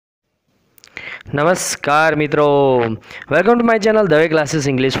નમસ્કાર મિત્રો, welcome to my channel Dave classes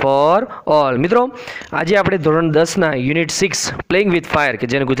English for all. મિત્રો આજે આપણે ધોરણ 10ના યુનિટ 6 પ્લેઇંગ વિથ ફાયર કે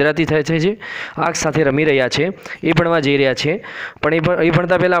જેને ગુજરાતી થાય છે આગ સાથે રમી રહ્યા છે એ ભણવા જઈ રહ્યા છે. પણ એ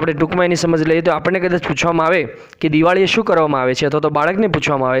ભણતા પહેલાં આપણે ટૂંકમાં એની સમજ લઈએ તો આપણને કદાચ પૂછવામાં આવે કે દિવાળીએ શું કરવામાં આવે છે અથવા તો બાળકને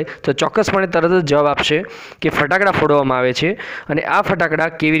પૂછવામાં આવે તો ચોક્કસપણે તરત જ જવાબ આપશે કે ફટાકડા ફોડવામાં આવે છે. અને આ ફટાકડા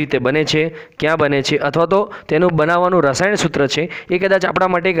કેવી રીતે બને છે, ક્યાં બને છે અથવા તો તેનું બનાવવાનું રસાયણ સૂત્ર છે એ કદાચ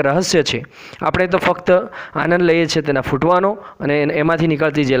આપણા માટે એક રહસ્ય છે. આપણે તો ફક્ત આનંદ લઈએ છીએ તેના ફૂટવાનો અને એમાંથી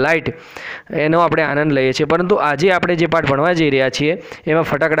નીકળતી જે લાઇટ એનો આપણે આનંદ લઈએ છીએ, પરંતુ આજે આપણે જે પાઠ ભણવા જઈ રહ્યા છીએ એમાં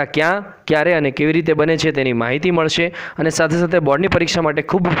ફટાકડા ક્યાં, ક્યારે અને કેવી રીતે બને છે તેની માહિતી મળશે. અને સાથે સાથે બોર્ડની પરીક્ષા માટે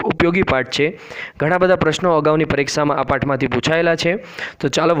ખૂબ ઉપયોગી પાઠ છે. ઘણા બધા પ્રશ્નો અગાઉની પરીક્ષામાં આ પાઠમાંથી પૂછાયેલા છે.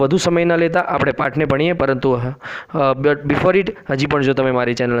 તો ચાલો વધુ સમય ન લેતા આપણે પાઠને ભણીએ. પરંતુ બિફોર ઇટ હજી પણ જો તમે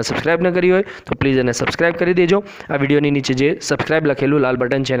મારી ચેનલને સબસ્ક્રાઈબ ન કરી હોય તો પ્લીઝ એને સબસ્ક્રાઈબ કરી દેજો. આ વિડીયોની નીચે જે સબસ્ક્રાઈબ લખેલું લાલ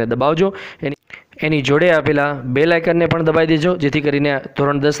બટન છે એને દબાવજો. એની જોડે આપેલા બેલ આઇકનને પણ દબાવી દેજો, જેથી કરીને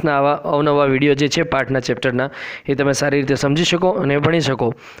ધોરણ 10ના આવા અવનવા વિડીયો જે છે પાઠના ચેપ્ટરના એ તમે સારી રીતે સમજી શકો અને ભણી શકો.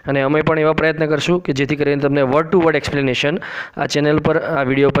 અને અમે પણ એવા પ્રયત્ન કરશું કે જેથી કરીને તમને વર્ડ ટુ વર્ડ એક્સપ્લેનેશન આ ચેનલ પર, આ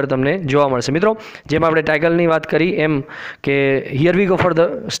વિડીયો પર તમને જોવા મળશે. મિત્રો, જેમ આપણે ટાઇટલની વાત કરી એમ કે here we go for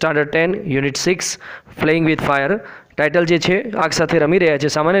the standard 10 unit 6 playing with fire. Title જે છે આગ સાથે રમી રહ્યા છે.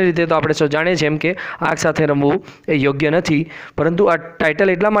 સામાન્ય રીતે તો આપણે સૌ જાણીએ છીએ એમ કે આગ સાથે રમવું એ યોગ્ય નથી, પરંતુ આ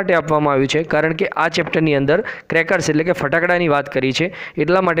ટાઇટલ એટલા માટે આપવામાં આવ્યું છે કારણ કે આ ચેપ્ટરની અંદર ક્રેકર્સ એટલે કે ફટાકડાની વાત કરી છે,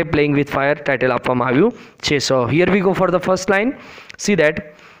 એટલા માટે પ્લેઇંગ વિથ ફાયર ટાઇટલ આપવામાં આવ્યું છે. સો here we go for the first line. See that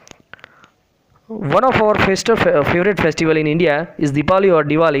one of our favorite festival in India is Deepavali or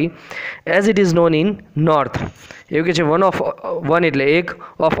Diwali as it is known in North. એવું કે છે વન એટલે એક,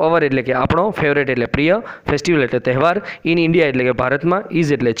 of our એટલે કે આપણો, ફેવરેટ એટલે પ્રિય, ફેસ્ટિવલ એટલે તહેવાર, ઇન ઇન્ડિયા એટલે કે ભારતમાં,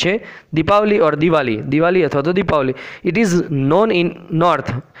 ઇઝ એટલે છે, દીપાવલી ઓર દિવાળી અથવા તો Deepavali. It is known in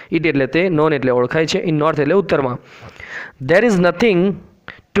north. It એટલે તે, નોન એટલે ઓળખાય છે, ઇન નોર્થ એટલે ઉત્તરમાં. There is nothing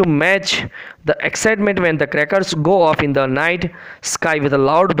to match the excitement when the crackers go off in the night sky with a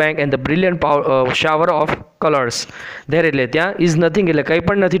loud bang and the brilliant shower of colors. There એટલે ત્યાં, is nothing એટલે કંઈ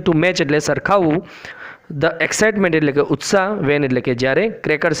પણ નથી, to match એટલે સરખાવવું, the excitement એટલે કે ઉત્સાહ, વેન એટલે કે જ્યારે,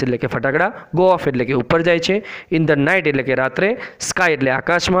 ક્રેકર્સ એટલે કે ફટાકડા, ગો ઓફ એટલે કે ઉપર જાય છે, ઇન ધ નાઇટ એટલે કે રાત્રે, સ્કાય એટલે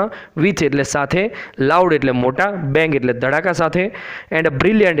આકાશમાં, વિથ એટલે સાથે, લાઉડ એટલે મોટા, બેંગ એટલે ધડાકા સાથે, એન્ડ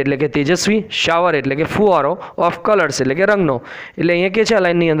બ્રિલિયન્ટ એટલે કે તેજસ્વી, શાવર એટલે કે ફુવારો, ઓફ કલર્સ એટલે કે રંગનો. એટલે અહીંયા કે છે આ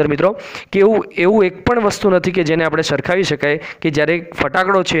લાઇનની અંદર મિત્રો કે એવું એક પણ વસ્તુ નથી કે જેને આપણે સરખાવી શકાય કે જ્યારે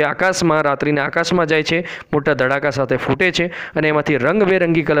ફટાકડો છે આકાશમાં, રાત્રિના આકાશમાં જાય છે, મોટા ધડાકા સાથે ફૂટે છે અને એમાંથી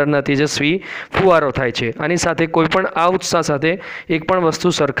રંગબેરંગી કલરના તેજસ્વી ફુવારો થાય છે. આની સાથે કોઈ પણ આ ઉત્સાહ સાથે એક પણ વસ્તુ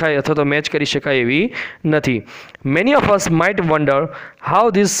સરખાય અથવા તો મેચ કરી શકાય એવી નથી. Many of us might wonder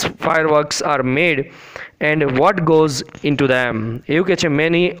how this fireworks are made and what goes in to them. એવું કે છે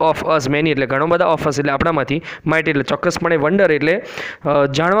મેની ઓફ અસ, મેની એટલે ઘણો બધા, ઓફ અસ એટલે આપણામાંથી, માઇટ એટલે ચોક્કસપણે, વન્ડર એટલે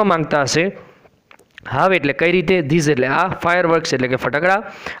જાણવા માંગતા હશે, હાવ એટલે કઈ રીતે, ધીસ એટલે આ, ફાયરવર્ક્સ એટલે કે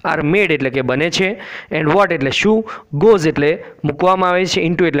ફટાકડા, આર મેડ એટલે કે બને છે, એન્ડ વોટ એટલે શું, ગોઝ એટલે મૂકવામાં આવે છે,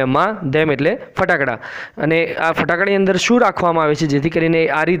 ઇન્ટુ એટલે માં, ધેમ એટલે ફટાકડા. અને આ ફટાકડાની અંદર શું રાખવામાં આવે છે જેથી કરીને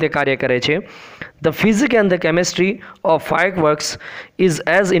આ રીતે કાર્ય કરે છે. The physics and the chemistry of fireworks is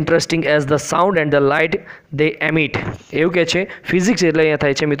as interesting as the sound and the light they emit. એવું કે છે ફિઝિક્સ એટલે અહીંયા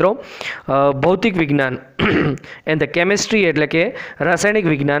થાય છે મિત્રો ભૌતિક વિજ્ઞાન, એન્ડ ધ કેમિસ્ટ્રી એટલે કે રાસાયણિક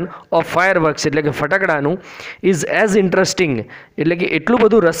વિજ્ઞાન, ઓફ ફાયરવર્ક્સ એટલે કે ફટાકડાનું, ઇઝ એઝ ઇન્ટરેસ્ટિંગ એટલે કે એટલું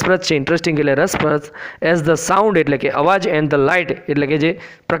બધું રસપ્રદ છે, ઇન્ટરેસ્ટિંગ એટલે રસપ્રદ, એઝ ધ સાઉન્ડ એટલે કે અવાજ, એન્ડ ધ લાઇટ એટલે કે જે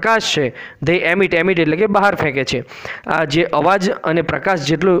પ્રકાશ છે, they emit એટલે કે બહાર ફેંકે છે. આ જે અવાજ અને પ્રકાશ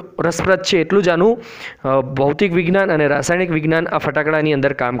જેટલું રસપ્રદ છે એટલું જ આનું ભૌતિક વિજ્ઞાન અને રાસાયણિક વિજ્ઞાન આ ફટાકડાની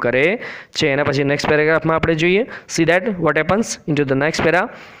અંદર કામ કરે છે. એના પછી નેક્સ્ટ પેરેગ્રાફમાં આપણે જોઈએ. See that what happens in to the next para.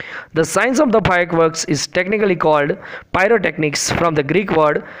 The science of the fireworks is technically cold pyrotechnics from the Greek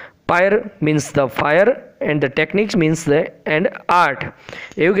word pyre means the fire and the techniques means the and art.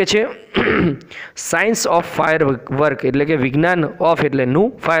 એવું કે છે science of firework એટલે કે વિજ્ઞાન, of એટલે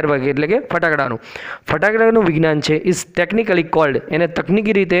નું, firework એટલે કે ફટાકડાનું વિજ્ઞાન છે, ઇઝ ટેકનિકલી કોલ્ડ એને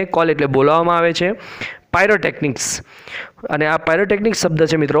તકનીકી રીતે, કોલ એટલે બોલાવવામાં આવે છે, પાયરોટેકનિક્સ. અને આ પાયરોટેકનિક્સ શબ્દ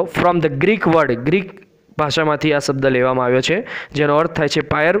છે મિત્રો from the Greek word, Greek ભાષામાંથી આ શબ્દ લેવામાં આવ્યો છે, જેનો અર્થ થાય છે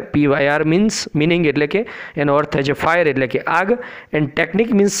પાયર, PYR મીન્સ મિનિંગ એટલે કે એનો અર્થ થાય છે ફાયર એટલે કે આગ, એન્ડ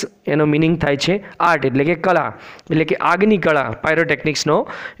ટેકનિક મીન્સ એનો મિનિંગ થાય છે આર્ટ એટલે કે કલા, એટલે કે આગની કળા, પાયરોટેકનિક્સનો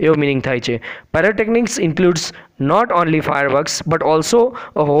એવો મિનિંગ થાય છે. Pyrotechnics includes not only fireworks but also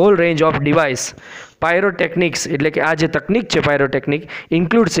a hall range of device. Pyrotechnics એટલે કે આ જે તકનિક છે પાયરોટેકનિક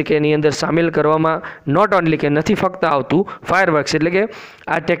ઇન્ક્લુડ છે કે એની અંદર સામેલ કરવામાં નોટ ઓનલી કે નથી ફક્ત આવતું ફાયરવર્ક્સ એટલે કે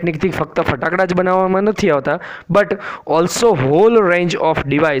આ ટેકનિકથી ફક્ત ફટાકડા જ બનાવવામાં નથી આવતા but also hall range of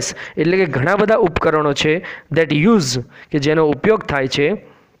device એટલે કે ઘણા બધા ઉપકરણો છે દેટ યુઝ કે જેનો ઉપયોગ થાય છે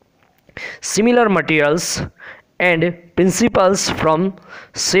similar materials and principles from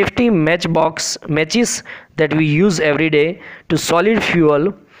safety matches that we use every day to solid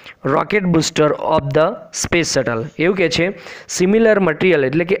fuel rocket booster of the space shuttle. એવું કે છે સિમિલર મટીરિયલ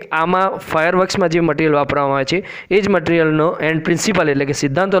એટલે કે આમાં ફાયરવર્ક્સમાં જે મટીરિયલ વાપરવામાં આવે છે એ જ મટીરિયલનો એન્ડ પ્રિન્સિપલ એટલે કે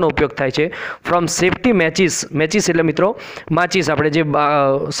સિદ્ધાંતોનો ઉપયોગ થાય છે ફ્રોમ સેફ્ટી મેચિસ એટલે મિત્રો માચિસ આપણે જે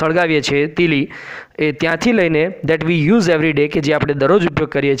સળગાવીએ છીએ તીલી એ ત્યાંથી લઈને that we use every day કે જે આપણે દરરોજ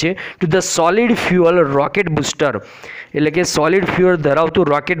ઉપયોગ કરીએ છીએ to the solid fuel rocket booster એટલે કે સોલિડ ફ્યુઅલ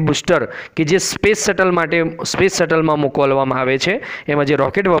ધરાવતું રોકેટ બુસ્ટર કે જે સ્પેસ શટલમાં મોકલવામાં આવે છે એમાં જે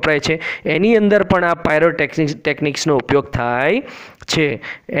રોકેટ વપરાય છે એની અંદર પણ આ પાયરોટેકનિક્સનો ઉપયોગ થાય છે.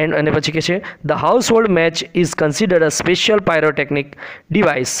 અને પછી કે છે the household match is considered a special pyrotechnic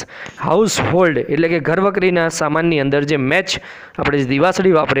device. Household એટલે કે ઘરવકરીના સામાનની અંદર જે મેચ આપણે જે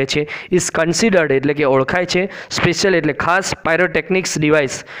દિવાસળી વાપરે છે ઇઝ કન્સિડર્ડ એટલે કે ઓળખાય છે સ્પેશિયલ એટલે ખાસ પાયરોટેકનિક્સ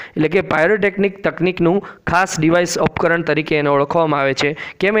ડિવાઇસ એટલે કે પાયરોટેકનિક તકનિકનું ખાસ ડિવાઇસ ઉપકરણ તરીકે એને ઓળખવામાં આવે છે.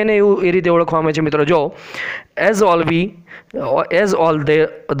 કેમ એને એવું એ રીતે ઓળખવામાં આવે છે મિત્રો? જો as all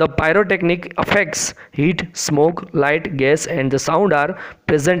the pyrotechnic effects heat, smoke, light, gas and the sound are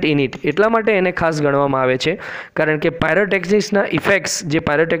present in it. એટલા માટે એને ખાસ ગણવામાં આવે છે કારણ કે પાયરોટેકનિક્સના ઇફેક્ટ્સ જે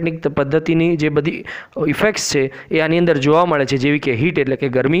પાયરોટેકનિક પદ્ધતિની જે બધી ઇફેક્ટ્સ છે એ આની અંદર જોવા મળે છે જેવી કે હીટ એટલે કે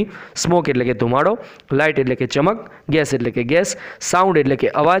ગરમી, સ્મોક એટલે કે ધુમાડો, લાઇટ એટલે કે ચમક, ગેસ એટલે કે ગેસ, સાઉન્ડ એટલે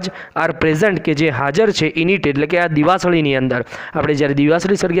કે અવાજ આર પ્રેઝન્ટ કે જે હાજર છે ઇન ઇટ એટલે કે આ દિવાસળીની અંદર. આપણે જ્યારે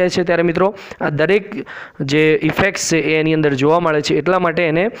દિવાસળી સળગાવીએ છીએ ત્યારે મિત્રો આ દરેક જે ઇફેક્ટ્સ છે એ એની અંદર જોવા મળે છે એટલા માટે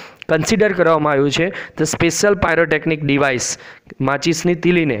એને કન્સિડર કરવામાં આવ્યું છે ધ સ્પેશિયલ પાયરોટેકનિક ડિવાઇસ માચિસની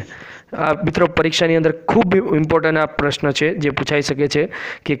તીલીને. આ મિત્રો પરીક્ષાની અંદર ખૂબ ઇમ્પોર્ટન્ટ આ પ્રશ્ન છે જે પૂછાઈ શકે છે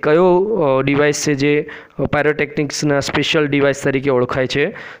કે કયો ડિવાઇસ છે જે પાયરોટેકનિક્સના સ્પેશિયલ ડિવાઇસ તરીકે ઓળખાય છે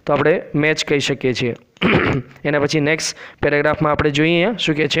તો આપણે મેચ કહી શકીએ છીએ. એના પછી નેક્સ્ટ પેરેગ્રાફમાં આપણે જોઈએ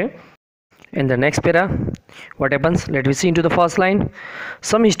શું કહે છે. In the next para, what happens? Let me see into the first line.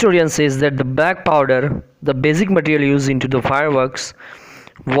 Some historians says that the black powder, the basic material used into the fireworks,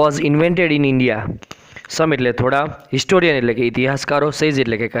 was invented in India. સમ એટલે થોડા historian એટલે કે ઇતિહાસકારો says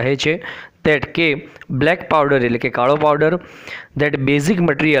એટલે કે કહે છે that કે black powder એટલે કે કાળો પાવડર દેટ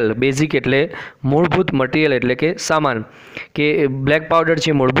બેઝિક એટલે મૂળભૂત મટીરિયલ એટલે કે સામાન કે બ્લેક પાવડર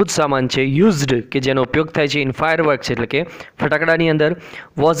છે મૂળભૂત સામાન છે યુઝડ કે જેનો ઉપયોગ થાય છે ઇન ફાયરવર્ક્સ એટલે કે ફટાકડાની અંદર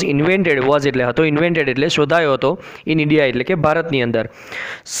વોઝ એટલે હતો ઇન્વેન્ટેડ એટલે શોધાયો હતો ઇન ઇન્ડિયા એટલે કે ભારતની અંદર.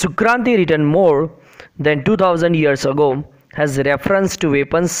 Sukranti return more then 2000 years ago has reference to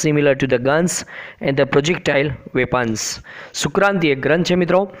weapons similar to the guns and the projectile weapons. Sukranti એક ગ્રંથ છે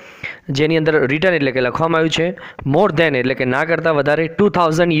મિત્રો જેની અંદર રિટન એટલે કે લખવામાં આવ્યું છે મોર ધેન એટલે કે ના કરતાં વધારે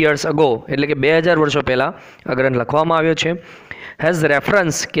 2000 years ago એટલે કે 2000 વર્ષો પહેલાં આ ગ્રંથ લખવામાં આવ્યો છે. હેઝ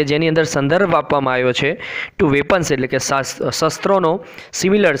રેફરન્સ કે જેની અંદર સંદર્ભ આપવામાં આવ્યો છે ટુ વેપન્સ એટલે કે શસ્ત્રોનો,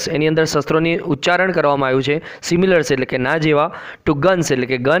 સિમિલર્સ એની અંદર શસ્ત્રોની ઉચ્ચારણ કરવામાં આવ્યું છે, સિમિલર્સ એટલે કે ના જેવા, ટુ ગન્સ એટલે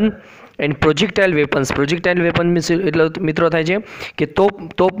કે ગન એન્ડ પ્રોજેક્ટાઇલ વેપન એટલે મિત્રો થાય છે કે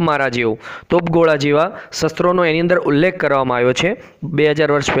તોપ મારા જેવું, તોપ ગોળા જેવા શસ્ત્રોનો એની અંદર ઉલ્લેખ કરવામાં આવ્યો છે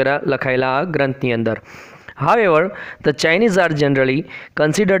 2000 વર્ષ પહેલાં લખાયેલા આ ગ્રંથની અંદર. However, the Chinese are generally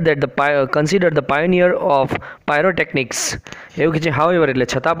considered the pioneer of pyrotechnics. એવું કે છે however એટલે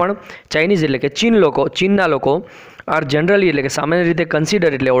છતાં પણ ચાઇનીઝ એટલે કે ચીનના લોકો આર જનરલી એટલે કે સામાન્ય રીતે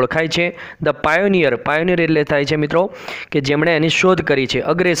કન્સિડર એટલે ઓળખાય છે ધ પાયોનિયર એટલે થાય છે મિત્રો કે જેમણે એની શોધ કરી છે,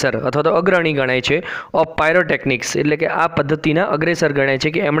 અગ્રેસર અથવા તો અગ્રણી ગણાય છે ઓફ પાયરોટેકનિક્સ એટલે કે આ પદ્ધતિના અગ્રેસર ગણાય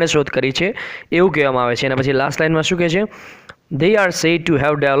છે કે એમણે શોધ કરી છે એવું કહેવામાં આવે છે. એના પછી લાસ્ટ લાઇનમાં શું કહે છે? they are said to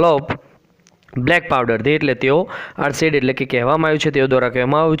have developed black powder. દે એટલે તેઓ, આર સેડ એટલે કે કહેવામાં આવ્યું છે, તેઓ દ્વારા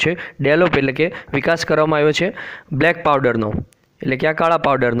કહેવામાં આવ્યું છે, ડેવલપ એટલે કે વિકાસ કરવામાં આવ્યો છે બ્લેક પાવડરનો એટલે કે આ કાળા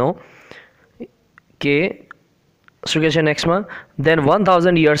પાવડરનો કે શું કહે છે નેક્સ્ટમાં દેન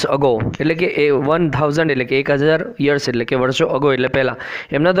 1000 years ago એટલે કે 1000 એટલે કે 1000 years એટલે કે વર્ષો અગો એટલે પહેલાં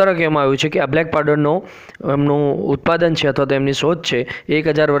એમના દ્વારા કહેવામાં આવ્યું છે કે આ બ્લેક પાવડરનો એમનું ઉત્પાદન છે અથવા તો એમની શોધ છે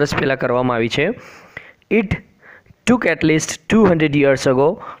 1000 વર્ષ પહેલાં કરવામાં આવી છે. It took at least 200 years ago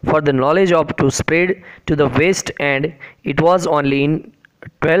for the knowledge of to spread to the west and it was only in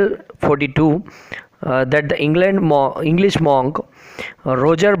 1242 that the English monk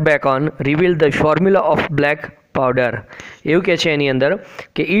Roger Bacon revealed the formula of black powder. એવું કહે છે એની અંદર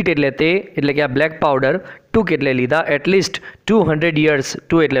કે ઈટ એટલે તે એટલે કે આ બ્લેક પાવડર ટૂંક એટલે લીધા એટલીસ્ટ 200 years,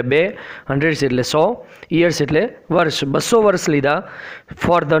 2 એટલે 200 એટલે 100, years એટલે વર્ષ, 200 વર્ષ લીધા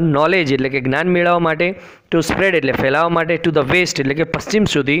ફોર ધ નોલેજ એટલે કે જ્ઞાન મેળવવા માટે, ટુ સ્પ્રેડ એટલે ફેલાવવા માટે, ટુ ધ વેસ્ટ એટલે કે પશ્ચિમ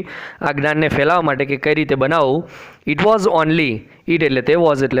સુધી આ જ્ઞાનને ફેલાવવા માટે કે કઈ રીતે બનાવવું. ઇટ વોઝ ઓનલી, ઇટ એટલે તે,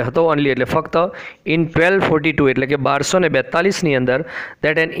 વોઝ એટલે હતો, ઓનલી એટલે ફક્ત, ઇન 1242 એટલે કે 1242ની અંદર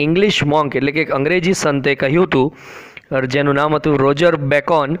દેટ એન ઇંગ્લિશ મોન્ક એટલે કે એક અંગ્રેજી સંતે કહ્યું હતું, જેનું નામ હતું Roger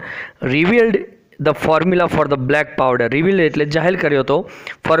બેકોન, revealed the formula for the black powder. Reveal એટલે જાહેર કર્યો હતો,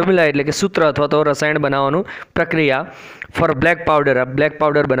 ફોર્મ્યુલા એટલે કે સૂત્ર અથવા તો રસાયણ બનાવવાનું પ્રક્રિયા, ફોર બ્લેક પાવડર, આ બ્લેક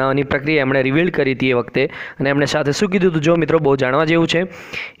પાવડર બનાવવાની પ્રક્રિયા એમણે રિવીલ કરી હતી એ વખતે. અને એમણે સાથે શું કીધું હતું જો મિત્રો, બહુ જાણવા જેવું છે.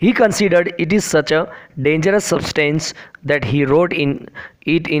 હી કન્સિડર્ડ ઇટ ઇઝ સચ અ dangerous substance that he rote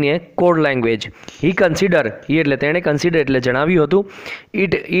it in A code language. He consider, હી એટલે તેણે, કન્સિડર એટલે જણાવ્યું હતું,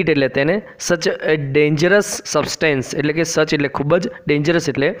 ઇટ એટલે તેને, સચ એ ડેન્જરસ સબસ્ટેન્સ એટલે કે સચ એટલે ખૂબ જ, ડેન્જરસ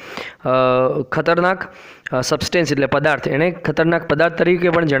એટલે ખતરનાક, સબસ્ટેન્સ એટલે પદાર્થ, એણે ખતરનાક પદાર્થ તરીકે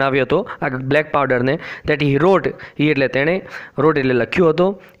પણ જણાવ્યો હતો આ બ્લેક પાવડરને. દેટ હી રોટ, હી એટલે તેણે, રોટ એટલે લખ્યું હતું,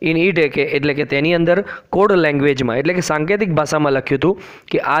 ઇન ઇટ એટલે કે તેની અંદર, કોડ લેંગ્વેજમાં એટલે કે સાંકેતિક ભાષામાં લખ્યું હતું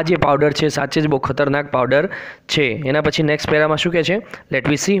કે આ જે પાવડર છે સાચે જ બહુ ખતરનાક પાવડર છે. એના પછી નેક્સ્ટ પેરામાં શું કહે છે, late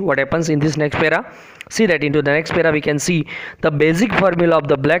V see what happens in this next para. See that into the next para we can see the basic formula of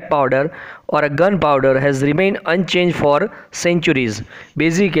the black powder or a gunpowder has remained unchanged for centuries.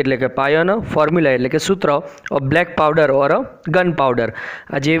 Basic એટલે કે પાયાનો, formula એટલે કે સૂત્ર of black powder or a gunpowder.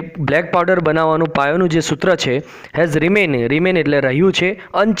 આ જે black powder બનાવવાનું પાયાનું જે સૂત્ર છે has remain એટલે રહ્યું છે,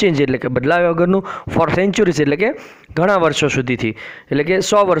 unchanged એટલે કે બદલાવ્યા વગરનું, for centuries એટલે કે ઘણા વર્ષો સુધીથી, એટલે કે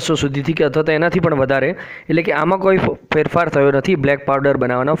 100 વર્ષો સુધીથી કે અથવા તો એનાથી પણ વધારે, એટલે કે આમાં કોઈ ફેરફાર થયો નથી બ્લેક પાવડર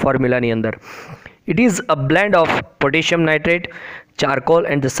બનાવવાના ફોર્મ્યુલાની અંદર. It is a blend of potassium nitrate, charcoal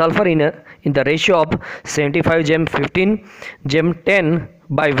and the sulfur in the ratio of 75:15:10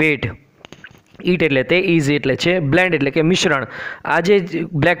 by weight. ઈટ એટલે તે, ઇઝ એટલે છે, બ્લેન્ડ એટલે કે મિશ્રણ. આ જે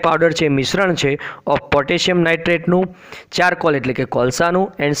બ્લેક પાવડર છે મિશ્રણ છે ઓફ પોટેશિયમ નાઇટ્રેટનું, ચારકોલ એટલે કે કોલસાનું,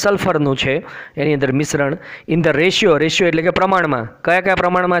 એન્ડ સલ્ફરનું છે એની અંદર મિશ્રણ. ઇન ધ રેશિયો, રેશિયો એટલે કે પ્રમાણમાં, કયા કયા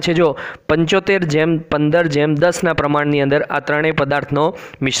પ્રમાણમાં છે જો, 75:15:10ના પ્રમાણની અંદર આ ત્રણેય પદાર્થનો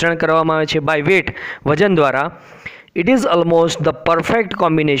મિશ્રણ કરવામાં આવે છે. બાય વેટ, વજન દ્વારા. It is almost the perfect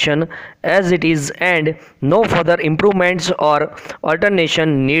combination as it is and no further improvements or alternation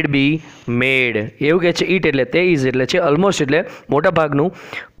need be made. એવું કહે છે. ઇટ એટલે તે, ઇઝ એટલે છે, ઓલમોસ્ટ એટલે મોટા ભાગનું,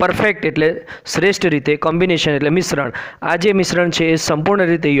 પરફેક્ટ એટલે શ્રેષ્ઠ રીતે, કોમ્બિનેશન એટલે મિશ્રણ. આ જે મિશ્રણ છે એ સંપૂર્ણ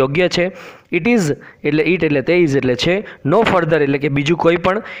રીતે યોગ્ય છે. ઇટ ઇઝ એટલે ઇટ એટલે તે, ઇઝ એટલે છે, નો ફર્ધર એટલે કે બીજું કોઈ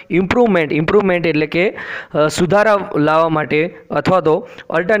પણ, ઇમ્પ્રુવમેન્ટ એટલે કે સુધારા લાવવા માટે, અથવા તો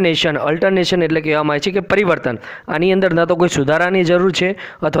અલ્ટરનેશન એટલે કહેવામાં આવે છે કે પરિવર્તન. આની અંદર ન તો કોઈ સુધારાની જરૂર છે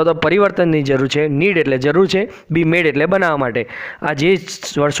અથવા તો પરિવર્તનની જરૂર છે. નીડ એટલે જરૂર છે, બી મેડ એટલે બનાવવા માટે. આ જે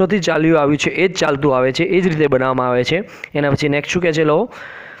વર્ષોથી ચાલ્યું આવ્યું છે એ જ ચાલતું આવે છે, એ જ રીતે બનાવવામાં આવે છે. એના પછી નેક્સ્ટ શું કહે છે લો,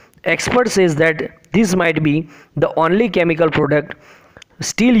 expert says that this might be the only chemical product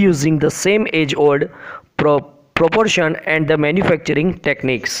still using the same age-old proportion and the manufacturing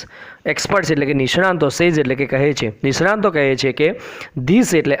techniques. Experts એટલે કે નિષ્ણાંતો, સેજ એટલે કે કહે છે, નિષ્ણાંતો કહે છે કે ધીસ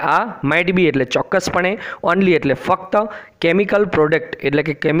એટલે આ, માઇટ બી એટલે ચોક્કસપણે, ઓનલી એટલે ફક્ત, કેમિકલ પ્રોડક્ટ એટલે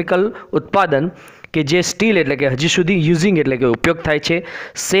કે કેમિકલ ઉત્પાદન કે જે સ્ટીલ એટલે કે હજી સુધી યુઝિંગ એટલે કે ઉપયોગ થાય છે,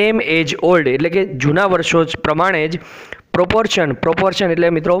 સેમ એજ ઓલ્ડ એટલે કે જૂના વર્ષો પ્રમાણે જ, પ્રોપોર્શન એટલે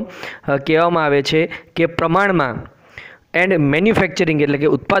મિત્રો કહેવામાં આવે છે કે પ્રમાણમાં, એન્ડ મેન્યુફેક્ચરિંગ એટલે કે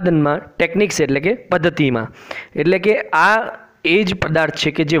ઉત્પાદનમાં, ટેકનિક્સ એટલે કે પદ્ધતિમાં. એટલે કે આ એ જ પદાર્થ છે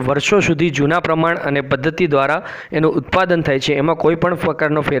કે જે વર્ષો સુધી જૂના પ્રમાણ અને પદ્ધતિ દ્વારા એનું ઉત્પાદન થાય છે, એમાં કોઈ પણ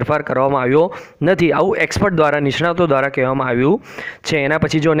પ્રકારનો ફેરફાર કરવામાં આવ્યો નથી. આવું એક્સપર્ટ દ્વારા, નિષ્ણાતો દ્વારા કહેવામાં આવ્યું છે. એના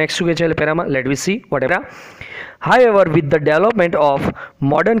પછી જો નેક્સ્ટ શું કહે છે પેરામાં, late V see what ever. However, with the development of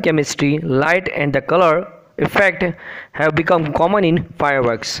modern chemistry, light and the color effect have become common in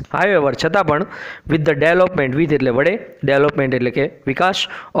fireworks. However, છતાં પણ, with the development, with એટલે વડે, development એટલે કે વિકાસ,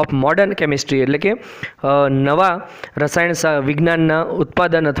 of modern chemistry એટલે કે નવા રસાયણ વિજ્ઞાનના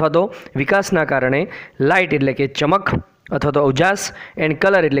ઉત્પાદન અથવા તો વિકાસના કારણે, લાઇટ એટલે કે ચમક અથવા તો ઉજાસ, એન્ડ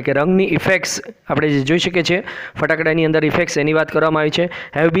કલર એટલે કે રંગની ઇફેક્ટ્સ આપણે જે જોઈ શકીએ છીએ ફટાકડાની અંદર ઇફેક્ટ્સ, એની વાત કરવામાં આવી છે.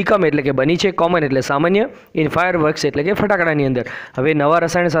 હેવ બીકમ એટલે કે બની છે, કોમન એટલે સામાન્ય, ઇન ફાયરવર્ક્સ એટલે કે ફટાકડાની અંદર. હવે નવા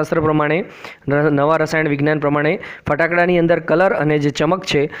રસાયણશાસ્ત્ર પ્રમાણે, નવા રસાયણ વિજ્ઞાન પ્રમાણે ફટાકડાની અંદર કલર અને જે ચમક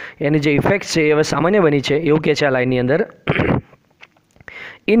છે એની જે ઇફેક્ટ્સ છે એ હવે સામાન્ય બની છે, એવું કહે છે આ લાઇનની અંદર.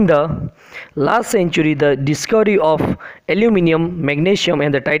 In the last century, the discovery of aluminium, magnesium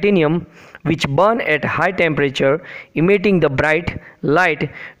and the titanium, which burn at high temperature, emitting the bright light,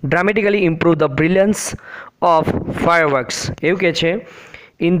 dramatically improved the brilliance of fireworks. એવું કહે છે,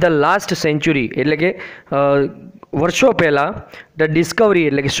 ઇન ધ લાસ્ટ સેન્ચુરી એટલે કે વર્ષો પહેલાં, the Discovery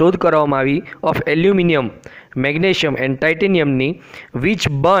એટલે કે શોધ કરવામાં આવી of aluminium, magnesium and ટાઇટેનિયમની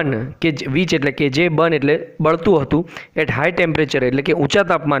which એટલે કે જે બર્ન એટલે બળતું હતું એટ હાઈ ટેમ્પરેચર એટલે કે ઊંચા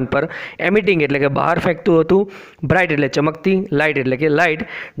તાપમાન પર, એમિટિંગ એટલે કે બહાર ફેંકતું હતું, બ્રાઇટ એટલે ચમકતી, લાઇટ એટલે કે લાઇટ,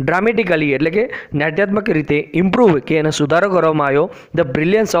 ડ્રામેટિકલી એટલે કે નાટ્યાત્મક રીતે, ઇમ્પ્રૂવ કે એને સુધારો કરવામાં આવ્યો, ધ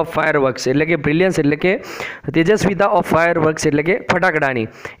બ્રિલિયન્સ ઓફ ફાયરવર્ક્સ એટલે કે બ્રિલિયન્સ એટલે કે તેજસ્વીતા ઓફ ફાયરવર્ક્સ એટલે કે ફટાકડાની,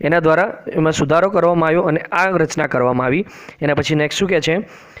 એના દ્વારા એમાં સુધારો કરવામાં આવ્યો અને આ રચના કરવામાં આવી. એના પછી નેક્સ્ટ શું કહે છે?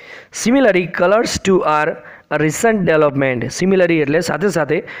 સિમિલરી colours two R recent development. સિમિલરી એટલે સાથે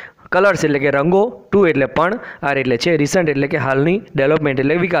સાથે, કલર્સ એટલે કે રંગો, ટુ એટલે પણ, આર એટલે છે, રિસન્ટ એટલે કે હાલની, ડેવલપમેન્ટ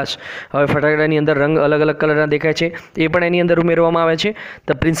એટલે વિકાસ. હવે ફટાકડાની અંદર રંગ અલગ અલગ કલરના દેખાય છે, એ પણ એની અંદર ઉમેરવામાં આવે છે.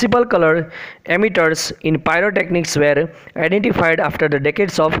 The principal colour એમિટર્સ in pyrotechnics wear આઇડેન્ટિફાઈડ after the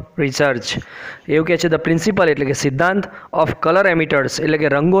ડેકેડ્સ of research. એવું કહે છે ધ પ્રિન્સિપલ એટલે કે સિદ્ધાંત, ઓફ કલર એમિટર્સ એટલે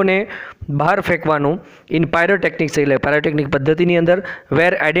કે રંગોને બહાર ફેંકવાનું, ઇન પાયરોટેકનિક્સ એટલે પાયરોટેકનિક પદ્ધતિની અંદર,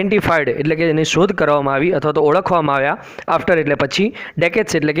 વેર આઇડેન્ટિફાઈડ એટલે કે એની શોધ કરવામાં આવી અથવા તો ઓળખવામાં આવ્યા, આફ્ટર એટલે પછી,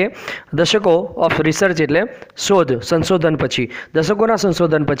 ડેકેડ્સ એટલે કે દશકો, ઓફ રિસર્ચ એટલે શોધ, સંશોધન પછી, દશકોના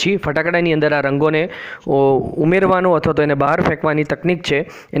સંશોધન પછી ફટાકડાની અંદર આ રંગોને ઉમેરવાનો અથવા તો એને બહાર ફેંકવાની તકનિક છે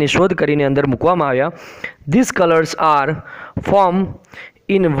એની શોધ કરીને અંદર મૂકવામાં આવ્યા. This colours are form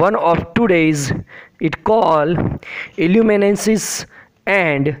in one of today's it called illuminescence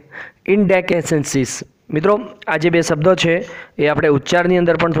and incandescence. મિત્રો આ જે બે શબ્દો છે એ આપણે ઉચ્ચારની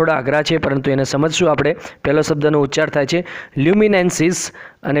અંદર પણ થોડા અઘરા છે, પરંતુ એને સમજશું આપણે. પહેલો શબ્દનો ઉચ્ચાર થાય છે લ્યુમિનેન્સિસ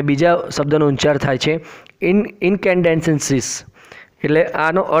અને બીજા શબ્દનો ઉચ્ચાર થાય છે ઇન્કેન્ડેન્સન્સિસ. એટલે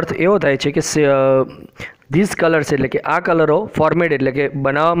આનો અર્થ એવો થાય છે કે ધીસ કલર્સ એટલે કે આ કલરો ફોર્મેડ એટલે કે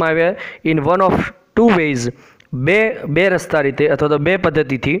બનાવવામાં આવ્યા in one of two ways, બે રસ્તા રીતે અથવા તો બે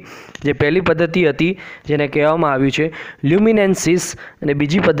પદ્ધતિથી. જે પહેલી પદ્ધતિ હતી જેને કહેવામાં આવ્યું છે લ્યુમિનેન્સિસ અને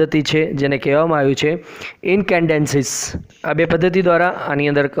બીજી પદ્ધતિ છે જેને કહેવામાં આવ્યું છે ઇન્કેન્ડેન્સિસ. આ બે પદ્ધતિ દ્વારા આની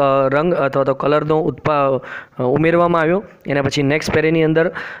અંદર રંગ અથવા તો કલરનો ઉમેરવામાં આવ્યો. એના પછી નેક્સ્ટ પેરેની અંદર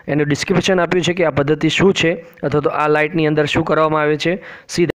એનું ડિસ્ક્રિપ્શન આપ્યું છે કે આ પદ્ધતિ શું છે અથવા તો આ લાઇટની અંદર શું કરવામાં આવે છે.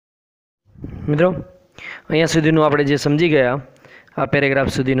 મિત્રો અહીંયા સુધીનું આપણે જે સમજી ગયા આ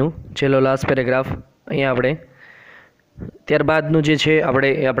પેરેગ્રાફ સુધીનું, છેલ્લો લાસ્ટ પેરેગ્રાફ અહીંયા આપણે, ત્યારબાદનું જે છે આપણે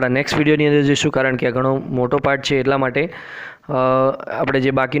એ આપણા નેક્સ્ટ વિડીયોની અંદર જોઈશું, કારણ કે આ ઘણો મોટો પાર્ટ છે એટલા માટે આપણે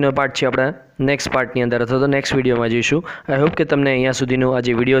જે બાકીનો પાર્ટ છે આપણા નેક્સ્ટ પાર્ટની અંદર અથવા તો નેક્સ્ટ વિડીયોમાં જોઈશું. આઈ હોપ કે તમને અહીંયા સુધીનો આ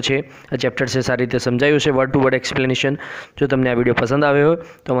જે વિડીયો છે, આ ચેપ્ટર છે, સારી રીતે સમજાયું છે, વર્ડ ટુ વર્ડ એક્સપ્લેનેશન. જો તમને આ વિડીયો પસંદ આવ્યો હોય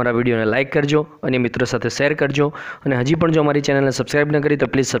તો અમારા વિડીયોને લાઇક કરજો અને મિત્રો સાથે શેર કરજો. અને હજી પણ જો અમારી ચેનલને સબસ્ક્રાઈબ ન કરી તો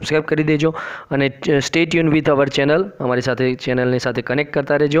પ્લીઝ સબસ્ક્રાઈબ કરી દેજો અને stay tune with our channel, અમારી સાથે ચેનલની સાથે કનેક્ટ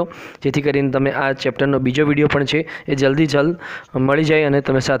કરતા રહેજો, જેથી કરીને તમે આ ચેપ્ટરનો બીજો વિડીયો પણ છે એ જલ્દ મળી જાય અને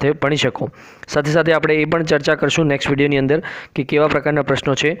તમે સાથે ભણી શકો. સાથે સાથે આપણે એ પણ ચર્ચા કરશું નેક્સ્ટ વિડીયોની અંદર કે કેવા પ્રકારના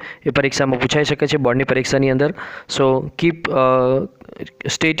પ્રશ્નો છે એ પરીક્ષામાં પૂછાઈ શકે છે બોર્ડની પરીક્ષાની અંદર. સો keep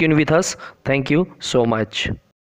stay tune with us. Thank you so much.